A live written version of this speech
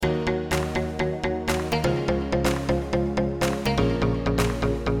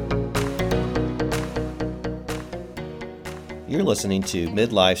You're listening to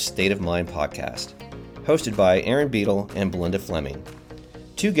Midlife State of Mind podcast, hosted by Erin Beadle and Belinda Fleming,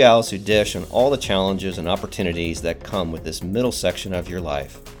 two gals who dish on all the challenges and opportunities that come with this middle section of your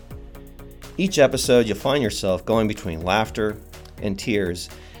life. Each episode, you'll find yourself going between laughter and tears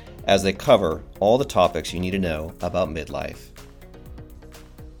as they cover all the topics you need to know about midlife.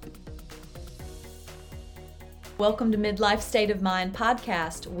 Welcome to Midlife State of Mind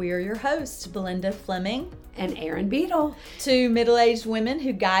podcast. We're your hosts, Belinda Fleming and Erin Beadle, two middle-aged women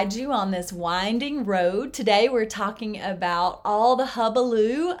who guide you on this winding road. Today we're talking about all the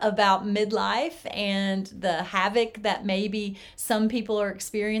hullabaloo about midlife and the havoc that maybe some people are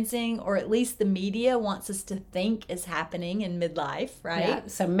experiencing, or at least the media wants us to think is happening in midlife, right? Yeah,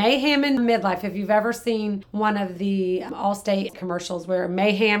 so mayhem in midlife. If you've ever seen one of the Allstate commercials where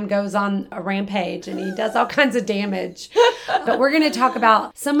Mayhem goes on a rampage and he does all kinds of damage. But we're going to talk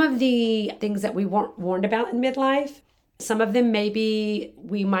about some of the things that we weren't warned about in midlife. Some of them maybe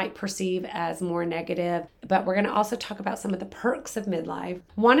we might perceive as more negative, but we're going to also talk about some of the perks of midlife.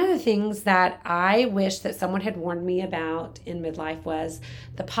 One of the things that I wish that someone had warned me about in midlife was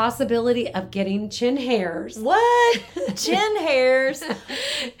the possibility of getting chin hairs. What? Chin hairs?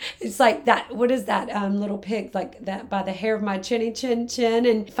 It's like that, what is that little pig, like that by the hair of my chinny chin chin.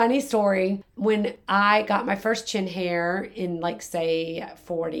 And funny story, when I got my first chin hair in like say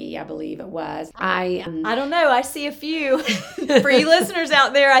 40, I believe it was, I don't know, I see a few. For you listeners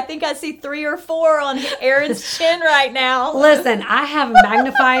out there, I think I see 3 or 4 on Erin's chin right now. Listen, I have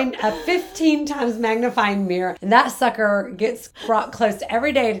a 15 times magnifying mirror, and that sucker gets brought close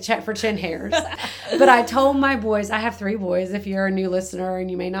every day to check for chin hairs. But I told my boys, I have 3 boys, if you're a new listener and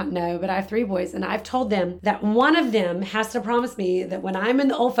you may not know, but I have 3 boys, and I've told them that one of them has to promise me that when I'm in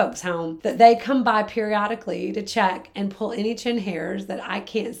the old folks' home, that they come by periodically to check and pull any chin hairs that I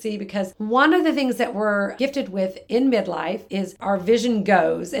can't see, because one of the things that we're gifted with in midlife is our vision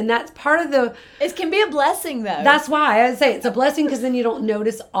goes, and that's part of the... It can be a blessing, though. That's why I say it's a blessing, because then you don't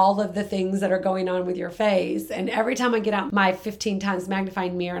notice all of the things that are going on with your face. And every time I get out my 15 times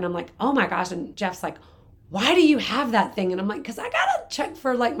magnifying mirror and I'm like, oh my gosh, and Jeff's like, why do you have that thing? And I'm like, because I gotta check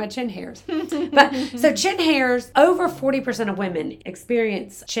for like my chin hairs. But so chin hairs, over 40% of women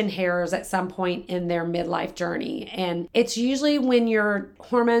experience chin hairs at some point in their midlife journey. And it's usually when your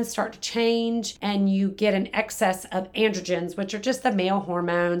hormones start to change and you get an excess of androgens, which are just the male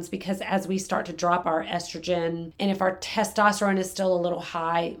hormones, because as we start to drop our estrogen, and if our testosterone is still a little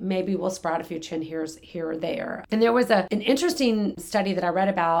high, maybe we'll sprout a few chin hairs here or there. And there was an interesting study that I read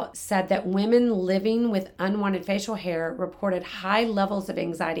about, said that women living with unwanted facial hair reported high levels of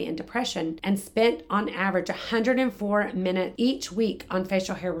anxiety and depression, and spent on average 104 minutes each week on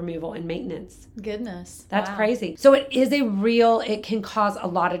facial hair removal and maintenance. Goodness. That's wow. Crazy. So it can cause a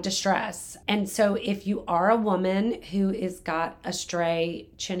lot of distress. And so if you are a woman who is got a stray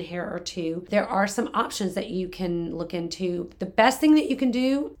chin hair or 2, there are some options that you can look into. The best thing that you can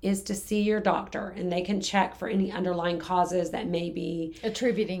do is to see your doctor, and they can check for any underlying causes that may be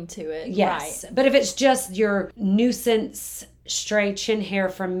attributing to it. Yes. Right. But if it's just your nuisance stray chin hair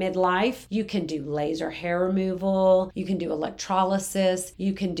from midlife, you can do laser hair removal, you can do electrolysis,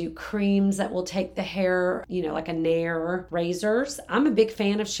 you can do creams that will take the hair, like a Nair, razors. I'm a big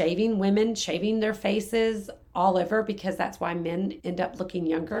fan of women shaving their faces all over, because that's why men end up looking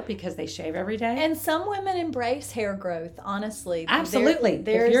younger, because they shave every day. And some women embrace hair growth, honestly. Absolutely. If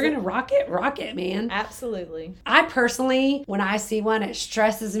you're going to rock it, man. Absolutely. I personally, when I see one, it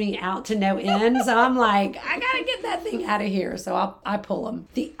stresses me out to no end. So I'm like, I got to get that thing out of here. So I pull them.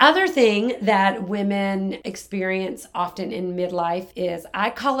 The other thing that women experience often in midlife is, I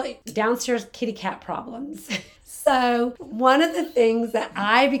call it downstairs kitty cat problems. So one of the things that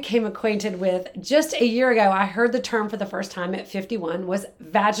I became acquainted with just a year ago, I heard the term for the first time at 51, was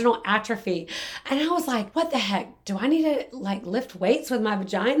vaginal atrophy. And I was like, what the heck? Do I need to lift weights with my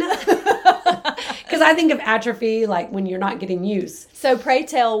vagina? Because I think of atrophy like when you're not getting use. So pray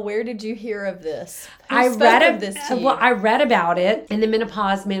tell, where did you hear of this? I read about it in the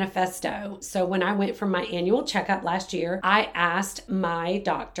Menopause Manifesto. So when I went for my annual checkup last year, I asked my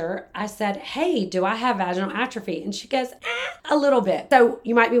doctor, I said, hey, do I have vaginal atrophy? And she goes, a little bit. So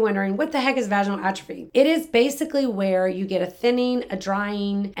you might be wondering, what the heck is vaginal atrophy? It is basically where you get a thinning, a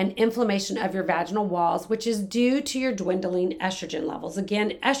drying, and inflammation of your vaginal walls, which is due to your dwindling estrogen levels.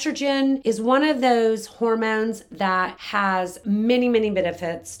 Again, estrogen is one of those hormones that has many, many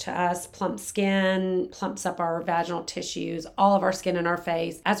benefits to us: plump skin, estrogen plumps up our vaginal tissues, all of our skin and our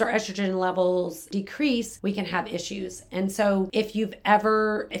face. As our estrogen levels decrease, we can have issues. And so if you're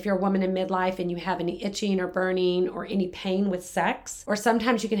a woman in midlife and you have any itching or burning or any pain with sex, or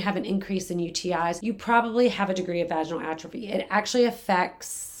sometimes you can have an increase in UTIs, you probably have a degree of vaginal atrophy. It actually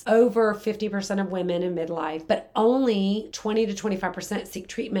affects over 50% of women in midlife, but only 20 to 25% seek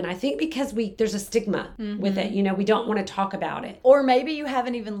treatment. I think because there's a stigma with it. We don't want to talk about it. Or maybe you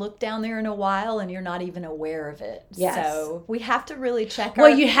haven't even looked down there in a while and you're not even aware of it. Yes. So we have to really check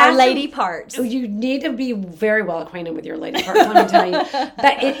our lady parts. You need to be very well acquainted with your lady parts, let me tell you.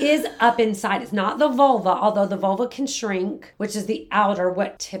 But it is up inside. It's not the vulva, although the vulva can shrink, which is the outer,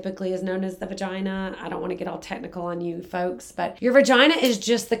 what typically is known as the vagina. I don't want to get all technical on you folks, but your vagina is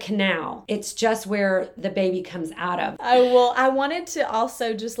just the canal. It's just where the baby comes out of. Oh, well, I wanted to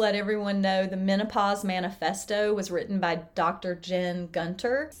also just let everyone know the Menopause Manifesto was written by Dr. Jen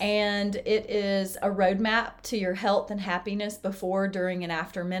Gunter, and it is a roadmap to your health and happiness before, during, and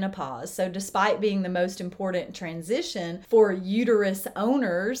after menopause. So despite being the most important transition for uterus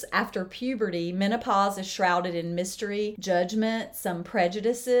owners after puberty, menopause is shrouded in mystery, judgment, some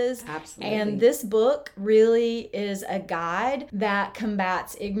prejudices. Absolutely. And this book really is a guide that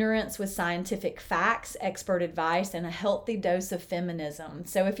combats ignorance with scientific facts, expert advice, and a healthy dose of feminism.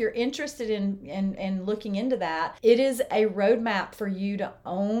 So if you're interested in looking into that, it is a roadmap for you to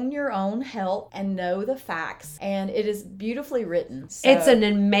own your own health and know the facts. And it is beautifully written. So. It's an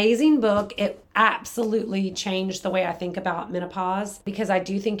amazing book. It absolutely changed the way I think about menopause, because I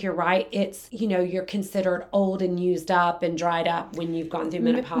do think you're right. It's, you're considered old and used up and dried up when you've gone through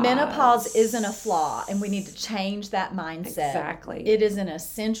menopause. Menopause isn't a flaw, and we need to change that mindset. Exactly. It is an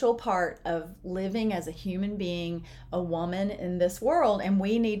essential part of living as a human being, a woman in this world, and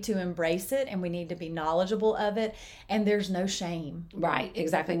we need to embrace it, and we need to be knowledgeable of it, and there's no shame. Right,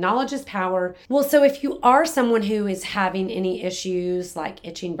 exactly. Knowledge is power. Well, so if you are someone who is having any issues like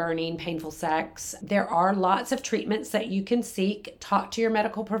itching, burning, painful sex, there are lots of treatments that you can seek. Talk to your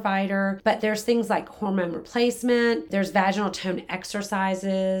medical provider, but there's things like hormone replacement, there's vaginal tone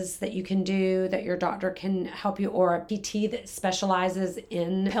exercises that you can do that your doctor can help you, or a PT that specializes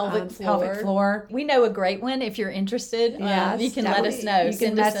in pelvic floor. We know a great one. If you're interested, yes, you can let us know. You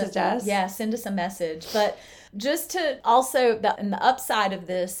can message us. Yeah, send us a message. But just to also, and the upside of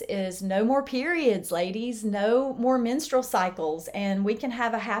this is no more periods, ladies, no more menstrual cycles, and we can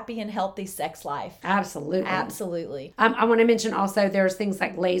have a happy and healthy sex life. Absolutely. Absolutely. I want to mention also there's things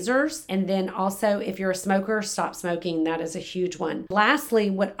like lasers, and then also if you're a smoker, stop smoking. That is a huge one. Lastly,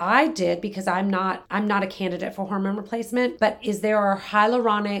 what I did, because I'm not a candidate for hormone replacement, but there are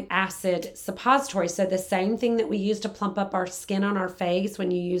hyaluronic acid suppositories. So the same thing that we use to plump up our skin on our face when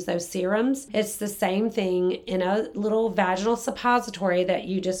you use those serums, it's the same thing in a little vaginal suppository that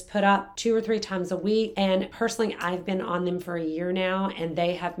you just put up 2 or 3 times a week. And personally, I've been on them for a year now, and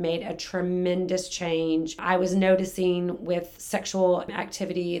they have made a tremendous change. I was noticing with sexual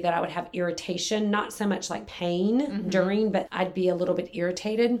activity that I would have irritation, not so much like pain during, but I'd be a little bit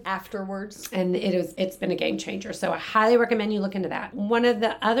irritated afterwards. And it's been a game changer. So I highly recommend you look into that. One of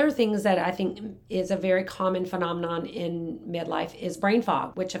the other things that I think is a very common phenomenon in midlife is brain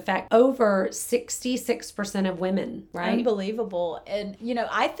fog, which affects over 66% of women, right? Unbelievable. And,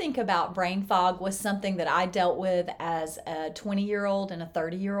 I think about brain fog was something that I dealt with as a 20-year-old and a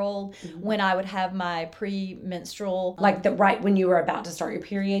 30-year-old when I would have my premenstrual. Like right when you were about to start your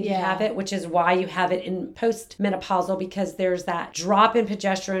period, you have it, which is why you have it in postmenopausal, because there's that drop in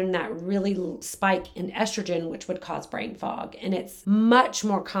progesterone, that really spike in estrogen, which would cause brain fog. And it's much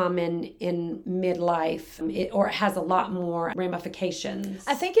more common in midlife, or it has a lot more ramifications.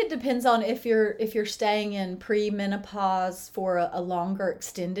 I think it depends on if you're staying in pre-menopause for a longer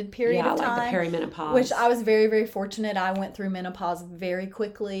extended period of time. Like the perimenopause. Which I was very, very fortunate. I went through menopause very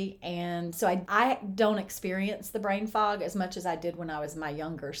quickly, and so I don't experience the brain fog as much as I did when I was my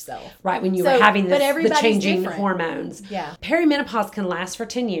younger self. Right, when you were having the changing different hormones. Yeah. Perimenopause can last for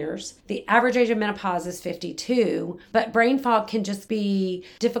 10 years. The average age of menopause is 52, but brain fog can just be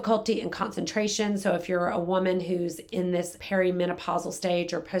difficulty in concentration. So if you're a woman who's in this perimenopausal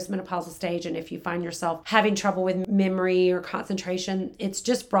stage or postmenopausal stage, and if you find yourself having trouble with memory or concentration, it's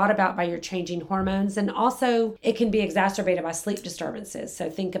just brought about by your changing hormones. And also it can be exacerbated by sleep disturbances. So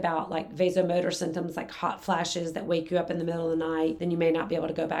think about like vasomotor symptoms, like hot flashes that wake you up in the middle of the night, then you may not be able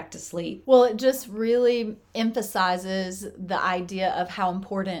to go back to sleep. Well, it just really emphasizes the idea of how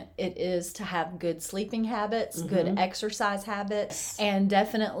important it is to have good sleeping habits, good exercise habits, and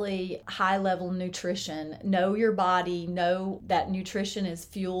definitely high level nutrition. Know your body, know that nutrition is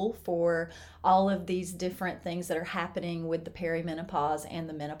fuel for all of these different things that are happening with the perimenopause and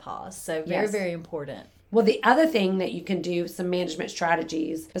the menopause. So very, Yes. very important. Well, the other thing that you can do, some management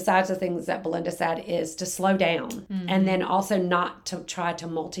strategies, besides the things that Belinda said, is to slow down and then also not to try to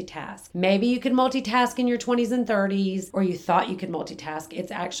multitask. Maybe you could multitask in your 20s and 30s, or you thought you could multitask.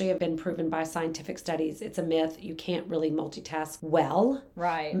 It's actually been proven by scientific studies. It's a myth. You can't really multitask well.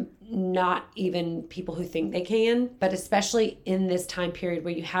 Right. Not even people who think they can, but especially in this time period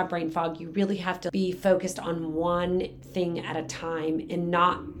where you have brain fog, you really have to be focused on one thing at a time and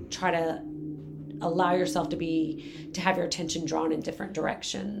not try to allow yourself to have your attention drawn in different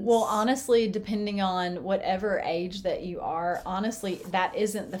directions. Well, honestly, depending on whatever age that you are, honestly, that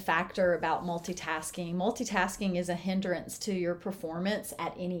isn't the factor about multitasking. Multitasking is a hindrance to your performance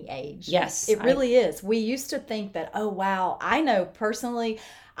at any age. Yes. It really is. We used to think that, oh, wow, I know personally,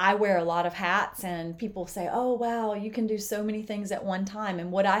 I wear a lot of hats and people say, oh, wow, you can do so many things at one time.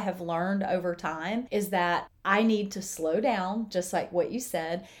 And what I have learned over time is that I need to slow down, just like what you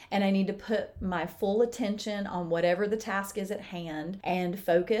said, and I need to put my full attention on whatever the task is at hand and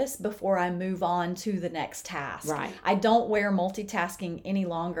focus before I move on to the next task. Right. I don't wear multitasking any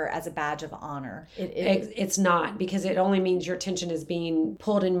longer as a badge of honor. It's not, because it only means your attention is being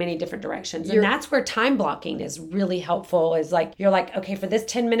pulled in many different directions. And that's where time blocking is really helpful. Is like, you're like, okay, for this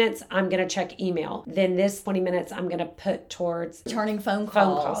 10 minutes, I'm going to check email. Then this 20 minutes, I'm going to put towards turning phone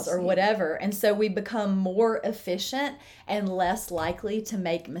calls or whatever. And so we become more efficient and less likely to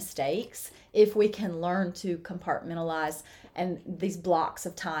make mistakes if we can learn to compartmentalize and these blocks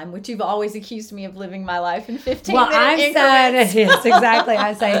of time, which you've always accused me of living my life in 15-minute increments. Yes, exactly.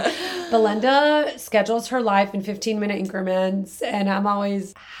 I say, Belinda schedules her life in 15-minute increments, and I'm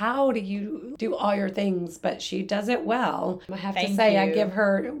always, how do you do all your things? But she does it well. I have to say, I give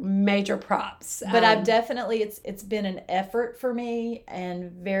her major props. But I've definitely, it's been an effort for me,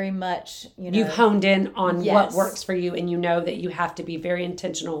 and very much, you've honed in on what works for you, and you know that you have to be very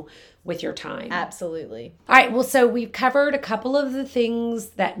intentional with your time. Absolutely. All right. Well, so we've covered a couple of the things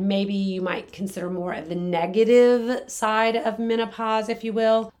that maybe you might consider more of the negative side of menopause, if you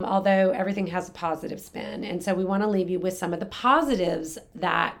will, although everything has a positive spin. And so we want to leave you with some of the positives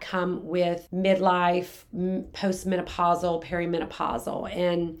that come with midlife, postmenopausal, perimenopausal.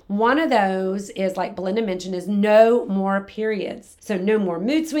 And one of those is, like Belinda mentioned, is no more periods. So no more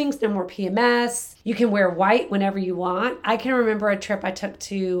mood swings, no more PMS. You can wear white whenever you want. I can remember a trip I took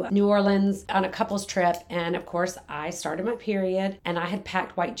to New Orleans on a couple's trip, and of course I started my period and I had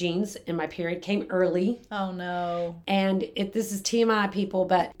packed white jeans and my period came early. Oh no. And this is TMI, people,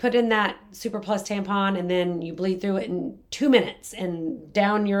 but put in that Super Plus tampon and then you bleed through it in 2 minutes and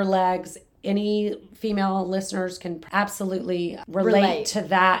down your legs. Any female listeners can absolutely relate to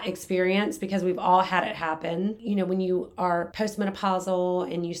that experience, because we've all had it happen. You know, when you are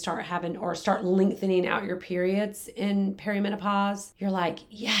postmenopausal and you start lengthening out your periods in perimenopause, you're like,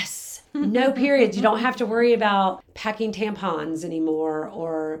 yes, no periods. You don't have to worry about packing tampons anymore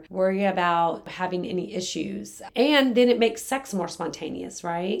or worry about having any issues. And then it makes sex more spontaneous,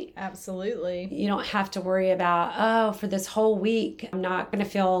 right? Absolutely. You don't have to worry about, oh, for this whole week, I'm not going to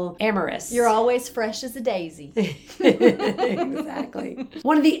feel amorous. You're always fresh as a daisy. Exactly.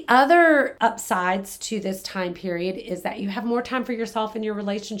 One of the other upsides to this time period is that you have more time for yourself and your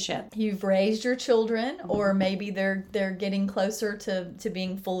relationship. You've raised your children, or maybe they're getting closer to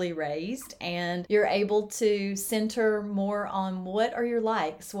being fully raised, and you're able to center more on what are your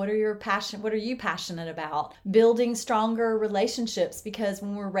likes, what are you passionate about, building stronger relationships, because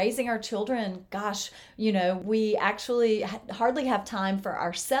when we're raising our children, gosh, we actually hardly have time for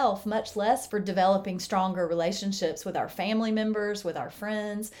ourselves, much less for developing stronger relationships with our family members, with our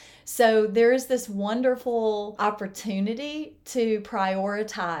friends. So there is this wonderful opportunity to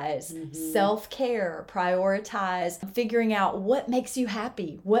prioritize self-care, prioritize figuring out what makes you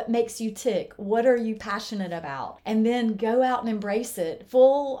happy, what makes you tick, what are you passionate about, and then go out and embrace it,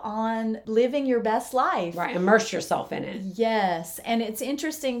 full on living your best life. Right, immerse yourself in it. Yes, and it's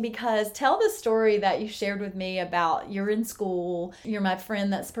interesting because tell the story that you shared with me about you're in school, you're my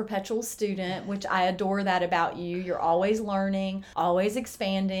friend that's a perpetual student, which I adore that about you. You're always learning, always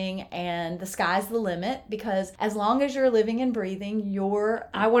expanding, and the sky's the limit, because as long as you're living and breathing,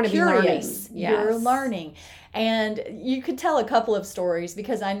 I want to be learning. Yes. You're learning. And you could tell a couple of stories,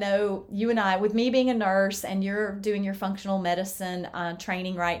 because I know you and I, with me being a nurse and you're doing your functional medicine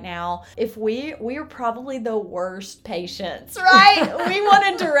training right now, if we are probably the worst patients, right? We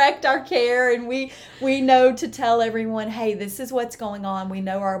want to direct direct our care, and we know to tell everyone, hey, this is what's going on. We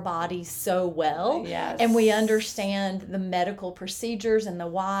know our bodies so well. Yes. And we understand the medical procedures and the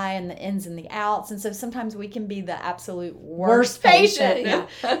why and the ins and the outs. And so sometimes we can be the absolute worst patient. Yeah.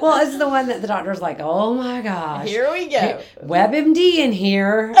 Well, it's the one that the doctor's like, oh my gosh. Here we go. WebMD in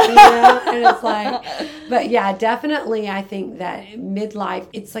here. You know? And it's like, but yeah, definitely I think that midlife,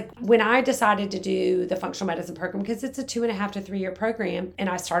 it's like when I decided to do the functional medicine program, because it's a 2.5 to 3 year program, and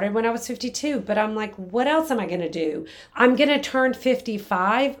I started when I was 52, but I'm like, what else am I going to do? I'm going to turn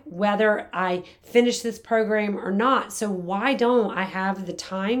 55 whether I finish this program or not. So why don't I have the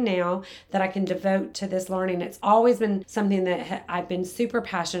time now that I can devote to this learning? It's always been something that I've been super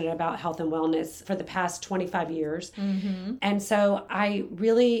passionate about, health and wellness, for the past 25 years. Mm-hmm. And so I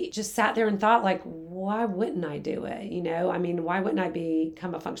really just sat there and thought, like, why wouldn't I do it? You know, I mean, why wouldn't I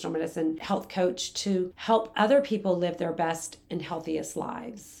become a functional medicine health coach to help other people live their best and healthiest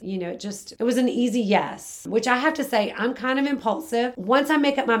lives? You know, it was an easy yes, which I have to say, I'm kind of impulsive. Once I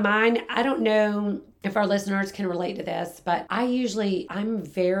make up my mind, I don't know if our listeners can relate to this, but I'm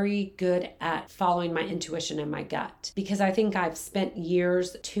very good at following my intuition and my gut, because I think I've spent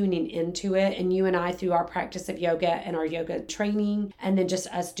years tuning into it. And you and I, through our practice of yoga and our yoga training, and then just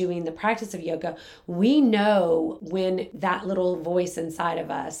us doing the practice of yoga, we know when that little voice inside of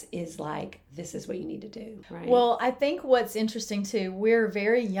us is like, this is what you need to do, right? Well, I think what's interesting too, we're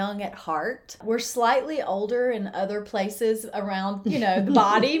very young at heart. We're slightly older in other places around, the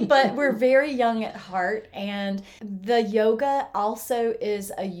body, but we're very young at heart. And the yoga also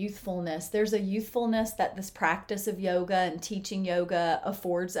is a youthfulness. There's a youthfulness that this practice of yoga and teaching yoga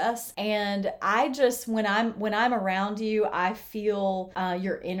affords us. And I just, when I'm around you, I feel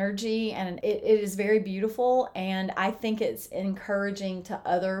your energy, and it is very beautiful. And I think it's encouraging to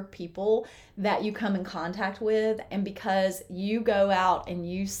other people that you come in contact with. And because you go out and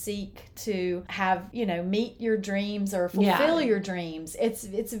you seek to have, meet your dreams or fulfill your dreams,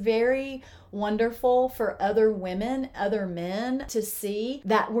 it's very wonderful for other women, other men to see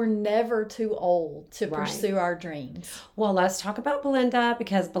that we're never too old to pursue our dreams. Well, let's talk about Belinda,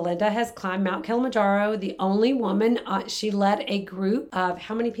 because Belinda has climbed Mount Kilimanjaro, the only woman. She led a group of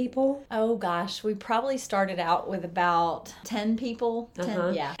how many people? Oh gosh, we probably started out with about 10 people.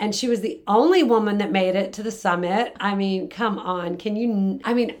 10, yeah. And she was the only woman that made it to the summit. I mean, come on.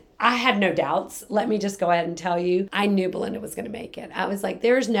 I had no doubts. Let me just go ahead and tell you, I knew Belinda was going to make it. I was like,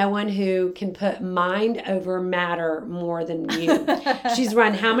 there's no one who can put mind over matter more than you. She's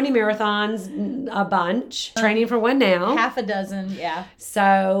run how many marathons? A bunch. Training for one now. Half a dozen, yeah.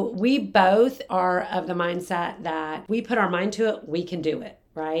 So we both are of the mindset that we put our mind to it, we can do it.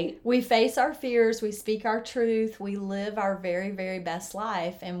 Right? We face our fears, we speak our truth, we live our very, very best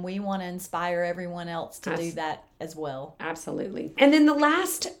life, and we want to inspire everyone else to do that as well. Absolutely. And then the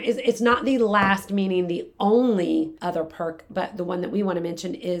last is, it's not the last, meaning the only other perk, but the one that we want to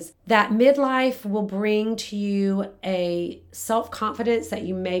mention is that midlife will bring to you a self-confidence that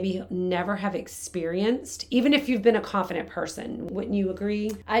you maybe never have experienced, even if you've been a confident person. Wouldn't you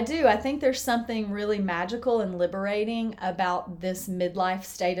agree? I do. I think there's something really magical and liberating about this midlife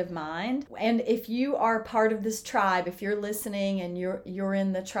state of mind. And if you are part of this tribe, if you're listening and you're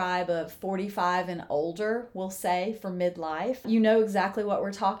in the tribe of 45 and older, we'll say, for midlife, you know exactly what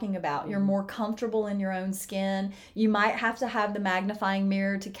we're talking about. You're more comfortable in your own skin. You might have to have the magnifying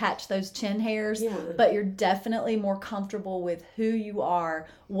mirror to catch those chin hairs, but you're definitely more comfortable with who you are,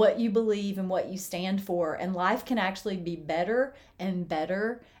 what you believe, and what you stand for. And life can actually be better and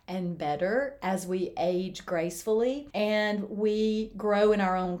better and better as we age gracefully, and we grow in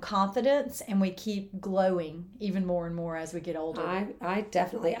our own confidence, and we keep glowing even more and more as we get older. I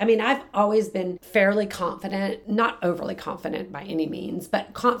definitely, I've always been fairly confident, not overly confident by any means,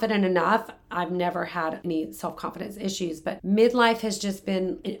 but confident enough. I've never had any self-confidence issues, but midlife has just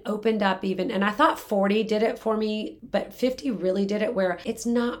been, it opened up even, and I thought 40 did it for me, but 50 really did it, where it's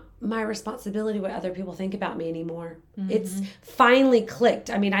not my responsibility what other people think about me anymore. Mm-hmm. It's finally clicked.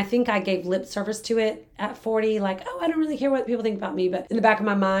 I think I gave lip service to it at 40, like, oh, I don't really care what people think about me. But in the back of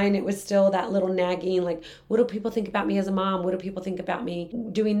my mind, it was still that little nagging, like, what do people think about me as a mom? What do people think about me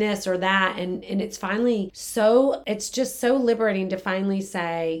doing this or that? And it's finally it's just so liberating to finally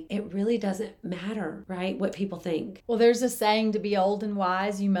say, it really doesn't matter, right? What people think. Well, there's a saying, to be old and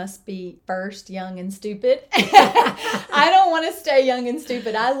wise, you must be first young and stupid. I don't want to stay young and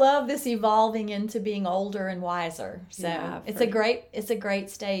stupid. I love love this evolving into being older and wiser. So Yeah, it's a great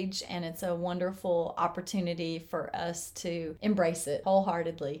stage, and it's a wonderful opportunity for us to embrace it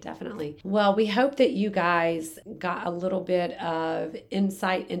wholeheartedly. Definitely. Well, we hope that you guys got a little bit of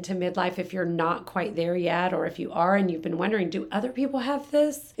insight into midlife if you're not quite there yet, or if you are and you've been wondering, do other people have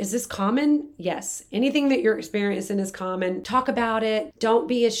this? Is this common? Yes. Anything that you're experiencing is common. Talk about it. Don't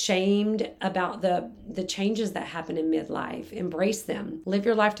be ashamed about the changes that happen in midlife. Embrace them. Live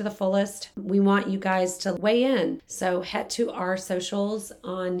your life to the fullest. We want you guys to weigh in. So head to our socials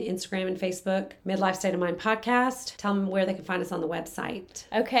on Instagram and Facebook, Midlife State of Mind Podcast. Tell them where they can find us on the website.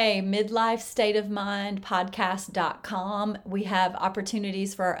 Okay, midlifestateofmindpodcast.com. We have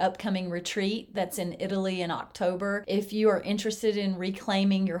opportunities for our upcoming retreat that's in Italy in October. If you are interested in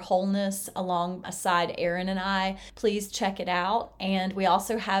reclaiming your wholeness alongside Erin and I, please check it out. And we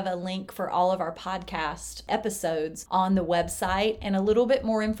also have a link for all of our podcast episodes on the website and a little bit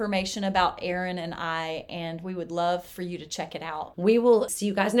more information about Erin and I, and we would love for you to check it out. We will see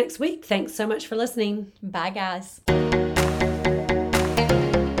you guys next week. Thanks so much for listening. Bye, guys.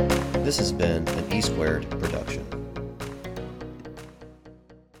 This has been an E Squared production.